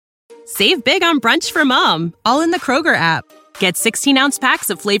Save big on brunch for mom, all in the Kroger app. Get 16-ounce packs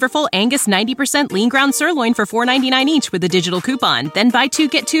of flavorful Angus 90% lean ground sirloin for $4.99 each with a digital coupon. Then buy 2,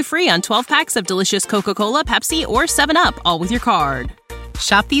 get 2 free on 12 packs of delicious Coca-Cola, Pepsi, or 7-Up, all with your card.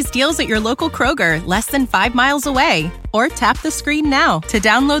 Shop these deals at your local Kroger, less than 5 miles away. Or tap the screen now to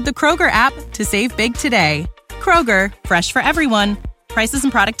download the Kroger app to save big today. Kroger, fresh for everyone. Prices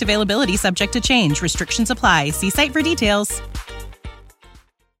and product availability subject to change. Restrictions apply. See site for details.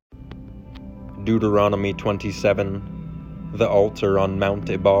 Deuteronomy 27, the altar on Mount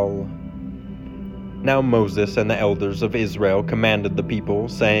Ebal. Now Moses and the elders of Israel commanded the people,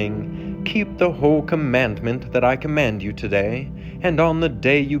 saying, Keep the whole commandment that I command you today, and on the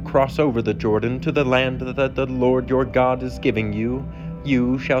day you cross over the Jordan to the land that the Lord your God is giving you,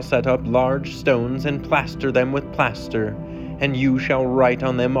 you shall set up large stones and plaster them with plaster, and you shall write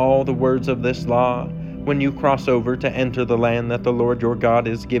on them all the words of this law, when you cross over to enter the land that the Lord your God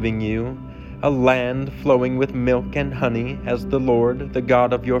is giving you, a land flowing with milk and honey, as the Lord, the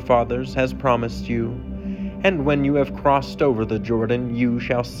God of your fathers, has promised you. And when you have crossed over the Jordan, you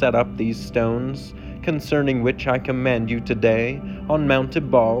shall set up these stones, concerning which I command you today, on Mount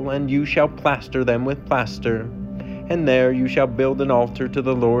Ebal, and you shall plaster them with plaster. And there you shall build an altar to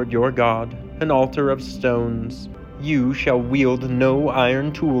the Lord your God, an altar of stones. You shall wield no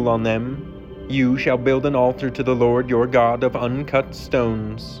iron tool on them. You shall build an altar to the Lord your God of uncut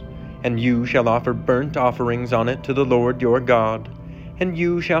stones. And you shall offer burnt offerings on it to the Lord your God. And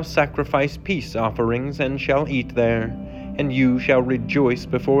you shall sacrifice peace offerings, and shall eat there. And you shall rejoice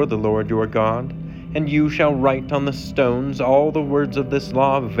before the Lord your God. And you shall write on the stones all the words of this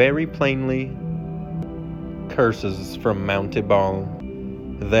law very plainly. Curses from Mount Ebal.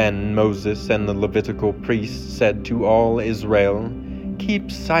 Then Moses and the Levitical priests said to all Israel,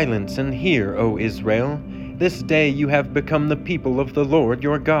 Keep silence and hear, O Israel. This day you have become the people of the Lord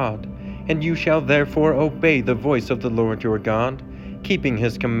your God, and you shall therefore obey the voice of the Lord your God, keeping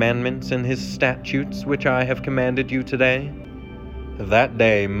his commandments and his statutes which I have commanded you today. That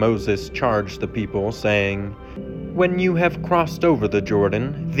day Moses charged the people, saying, When you have crossed over the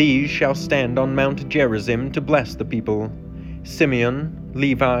Jordan, these shall stand on Mount Gerizim to bless the people: Simeon,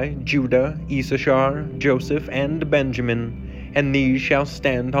 Levi, Judah, Issachar, Joseph, and Benjamin, and these shall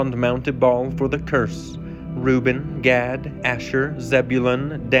stand on Mount Ebal for the curse: Reuben, Gad, Asher,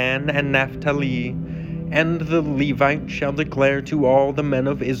 Zebulun, Dan, and Naphtali. And the Levite shall declare to all the men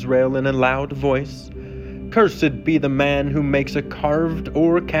of Israel in a loud voice, Cursed be the man who makes a carved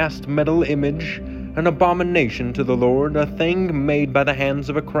or cast metal image, an abomination to the Lord, a thing made by the hands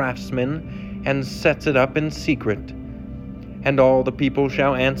of a craftsman, and sets it up in secret. And all the people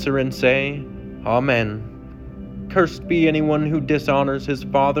shall answer and say, Amen. Cursed be anyone who dishonors his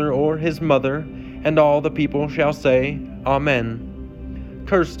father or his mother. And all the people shall say, Amen.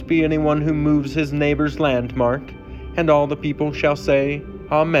 Cursed be anyone who moves his neighbor's landmark. And all the people shall say,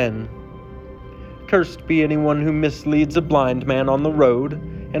 Amen. Cursed be anyone who misleads a blind man on the road.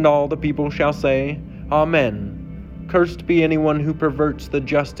 And all the people shall say, Amen. Cursed be anyone who perverts the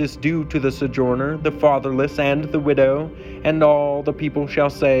justice due to the sojourner, the fatherless, and the widow. And all the people shall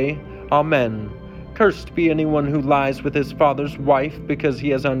say, Amen. Cursed be anyone who lies with his father's wife, because he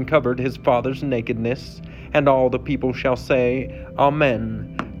has uncovered his father's nakedness. And all the people shall say,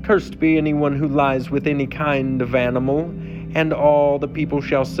 Amen. Cursed be anyone who lies with any kind of animal. And all the people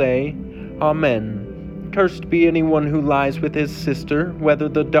shall say, Amen. Cursed be anyone who lies with his sister, whether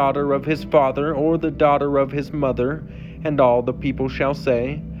the daughter of his father or the daughter of his mother. And all the people shall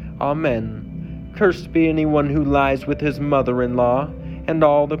say, Amen. Cursed be anyone who lies with his mother-in-law. And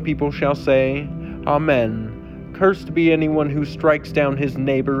all the people shall say, Amen. Cursed be anyone who strikes down his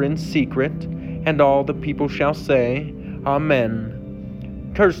neighbor in secret. And all the people shall say,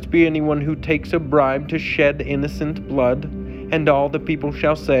 Amen. Cursed be anyone who takes a bribe to shed innocent blood. And all the people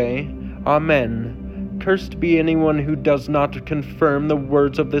shall say, Amen. Cursed be anyone who does not confirm the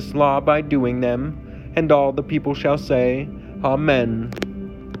words of this law by doing them. And all the people shall say, Amen.